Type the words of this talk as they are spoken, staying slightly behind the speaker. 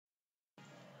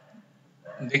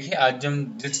देखिए, आज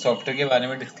हम जिस सॉफ्टवेयर के बारे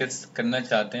में डिस्कस करना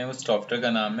चाहते हैं उस सॉफ्टवेयर का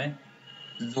नाम है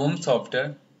जूम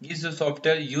सॉफ्टवेयर। ये जो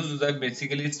सॉफ्टवेयर यूज होता है,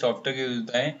 बेसिकली इस सॉफ्टवेयर का यूज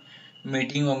होता है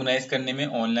मीटिंग ऑर्गेनाइज करने में,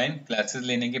 ऑनलाइन क्लासेस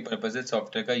लेने के पर्पज से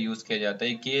सॉफ्टवेयर का यूज किया जाता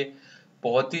है। कि ये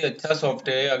बहुत ही अच्छा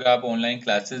सॉफ्टवेयर है। अगर आप ऑनलाइन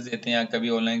क्लासेस देते हैं या कभी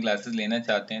ऑनलाइन क्लासेस लेना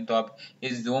चाहते हैं तो आप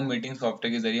इस जूम मीटिंग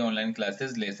सॉफ्टवेयर के जरिए ऑनलाइन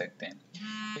क्लासेस ले सकते हैं।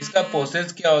 इसका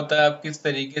प्रोसेस क्या होता है, आप किस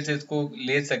तरीके से इसको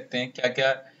ले सकते हैं, क्या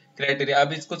क्या क्राइटेरिया।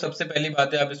 आप इसको, सबसे पहली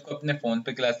बात है, आप इसको अपने फोन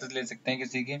पे क्लासेस ले सकते हैं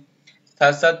किसी की,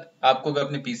 साथ साथ आपको अगर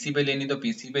अपने पीसी पे लेनी तो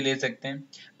पीसी पे ले सकते हैं।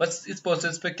 बस इस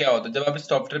प्रोसेस पे क्या होता है, जब आप इस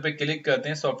सॉफ्टवेयर पे क्लिक करते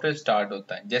हैं सॉफ्टवेयर स्टार्ट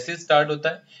होता है। जैसे स्टार्ट होता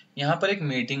है यहाँ पर एक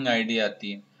मीटिंग आईडी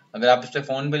आती है। अगर आप इस पे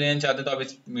फोन पे लेना चाहते हैं तो आप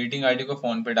इस मीटिंग आईडी को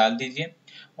फोन पे डाल दीजिए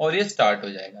और ये स्टार्ट हो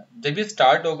जाएगा। जब ये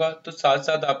स्टार्ट होगा तो साथ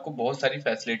साथ आपको बहुत सारी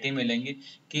फैसिलिटी मिलेंगी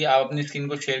कि आप अपनी स्क्रीन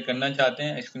को शेयर करना चाहते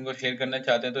हैं, स्क्रीन को शेयर करना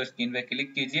चाहते हैं तो स्क्रीन पे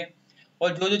क्लिक कीजिए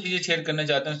और जो जो चीजें शेयर करना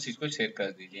चाहते हैं उस चीज को शेयर कर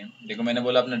दीजिए। देखो, मैंने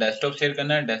बोला अपना डेस्कटॉप शेयर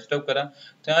करना है, डेस्कटॉप करा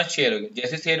तो यहाँ शेयर हो गया।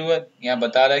 जैसे शेयर हुआ यहाँ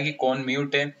बता रहा है कि कौन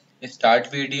म्यूट है,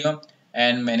 start video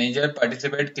and manager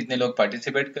participate, कितने लोग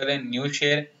पार्टिसिपेट कर रहे हैं, न्यू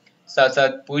शेयर, साथ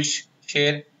साथ पुश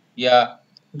शेयर, या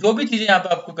जो भी चीजें यहाँ पे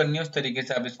आपको करनी है उस तरीके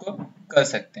से आप इसको कर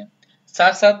सकते हैं।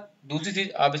 साथ साथ दूसरी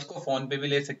चीज, आप इसको फोन पे भी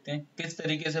ले सकते हैं। किस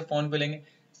तरीके से फोन पे लेंगे,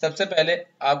 सबसे पहले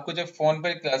आपको जब फोन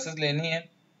पे क्लासेस लेनी है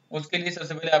उसके लिए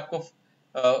सबसे पहले आपको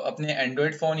अपने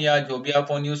एंड्रॉयड फ़ोन या जो भी आप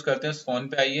फ़ोन यूज़ करते हैं उस फ़ोन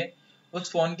पे आइए,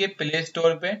 उस फ़ोन के प्ले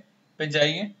स्टोर पे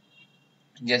जाइए।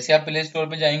 जैसे आप प्ले स्टोर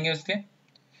पे जाएंगे उसके,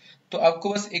 तो आपको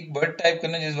बस एक वर्ड टाइप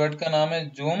करना है जिस वर्ड का नाम है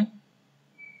जूम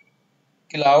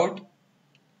क्लाउड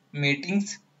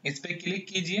मीटिंग्स। इस पे क्लिक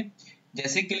कीजिए।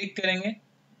 जैसे क्लिक करेंगे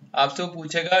आपसे वो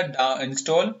पूछेगा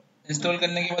इंस्टॉल। इंस्टॉल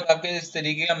करने के बाद आपके इस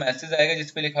तरीके का मैसेज आएगा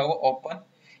जिस पे लिखा होगा ओपन।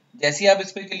 जैसे ही आप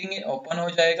इस पे क्लिकेंगे ओपन हो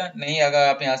जाएगा। नहीं, अगर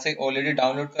आप यहाँ से ऑलरेडी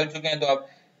डाउनलोड कर चुके हैं तो आप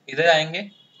इधर आएंगे।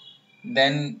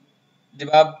 देन जब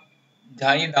आप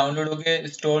जहाँ ये डाउनलोड होके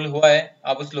इंस्टॉल हुआ है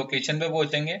आप उस लोकेशन पे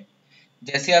पहुंचेंगे।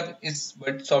 जैसे आप इस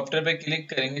सॉफ्टवेयर पे क्लिक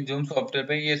करेंगे, जूम सॉफ्टवेयर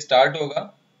पे, ये स्टार्ट होगा।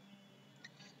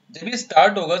 जब ये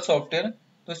स्टार्ट होगा सॉफ्टवेयर,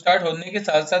 तो स्टार्ट होने के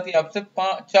साथ साथ ही आपसे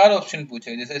चार ऑप्शन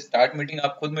पूछेगा। जैसे स्टार्ट मीटिंग,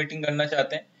 आप खुद मीटिंग करना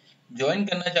चाहते हैं, ज्वाइन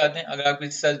करना चाहते हैं, अगर आप किसी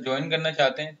के साथ ज्वाइन करना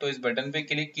चाहते हैं तो इस बटन पे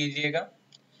क्लिक कीजिएगा।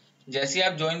 जैसे ही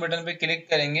आप ज्वाइन बटन पे क्लिक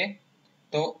करेंगे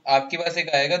तो आपके पास एक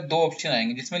आएगा, दो ऑप्शन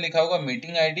आएंगे जिसमें लिखा होगा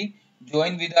meeting ID,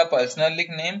 join with a personal link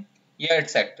name या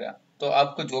एटसेट्रा। तो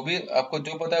आपको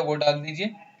जो पता है वो डाल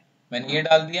दीजिए। मैंने ये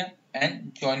डाल दिया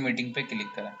एंड ज्वाइन मीटिंग पे क्लिक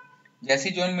करा। जैसे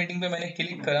ही ज्वाइन मीटिंग पे मैंने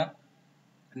क्लिक करा,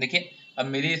 देखिए अब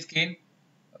मेरी स्क्रीन,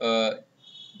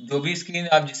 जो भी स्क्रीन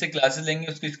आप जिससे क्लासेस लेंगे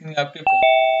उसकी स्क्रीन आपके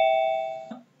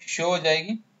फोन शो हो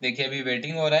जाएगी। देखिए अभी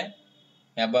वेटिंग हो रहा है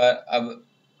यहाँ पर। अब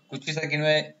कुछ ही सेकंड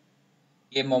में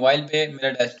ये मोबाइल पे मेरा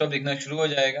डेस्कटॉप दिखना शुरू हो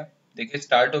जाएगा। देखिए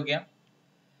स्टार्ट हो गया।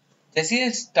 जैसे ये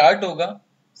स्टार्ट होगा,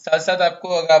 साथ साथ आपको,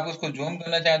 अगर आप उसको जूम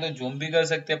करना चाहें तो जूम भी कर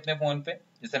सकते हैं अपने फोन पे,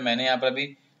 जैसे मैंने यहाँ पर अभी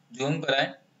जूम करा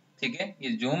है। ठीक है, ये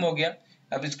जूम हो गया।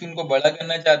 अब इसको इनको बड़ा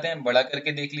करना चाहते हैं, बड़ा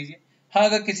करके देख लीजिए। हाँ,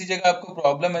 अगर किसी जगह आपको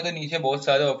प्रॉब्लम है तो नीचे बहुत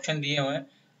सारे ऑप्शन दिए हुए हैं,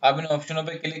 आप इन ऑप्शनों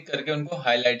पे क्लिक करके उनको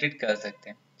हाईलाइटेड कर सकते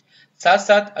हैं। साथ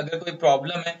साथ अगर कोई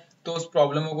प्रॉब्लम है तो उस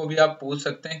प्रॉब्लमों को भी आप पूछ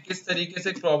सकते हैं। किस तरीके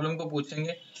से प्रॉब्लम को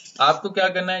पूछेंगे, आपको क्या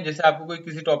करना है, जैसे आपको कोई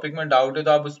किसी टॉपिक में डाउट है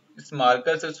तो आप इस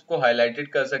मार्कर से उसको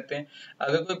हाईलाइटेड कर सकते हैं।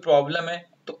 अगर कोई प्रॉब्लम है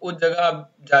तो उस जगह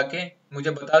आप जाके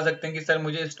मुझे बता सकते हैं कि सर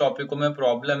मुझे इस टॉपिक में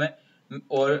प्रॉब्लम है,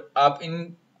 और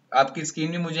आपकी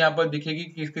स्क्रीन भी मुझे यहाँ पर दिखेगी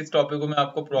कि किस किस टॉपिक में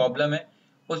आपको प्रॉब्लम है।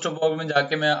 उस टॉपिक में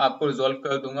जाके मैं आपको रिजोल्व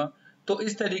कर दूंगा। तो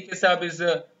इस तरीके से आप इस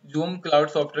जूम क्लाउड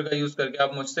सॉफ्टवेयर का यूज करके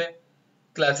आप मुझसे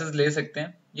क्लासेस ले सकते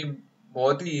हैं। ये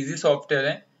बहुत ही इजी सॉफ्टवेयर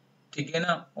है, ठीक है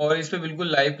ना। और इस पे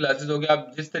बिल्कुल लाइव क्लासेस होगी,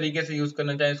 आप जिस तरीके से यूज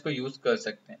करना चाहें इसको यूज कर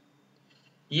सकते हैं।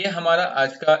 ये हमारा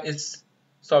आज का इस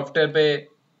सॉफ्टवेयर पे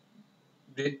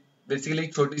बेसिकली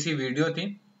एक छोटी सी वीडियो थी,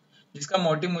 जिसका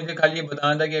मोटिव मुझे खाली ये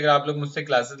बताना था कि अगर आप लोग मुझसे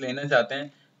क्लासेस लेना चाहते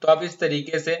हैं तो आप इस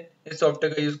तरीके से इस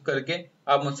सॉफ्टवेयर का यूज करके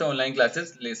आप मुझसे ऑनलाइन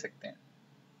क्लासेस ले सकते हैं।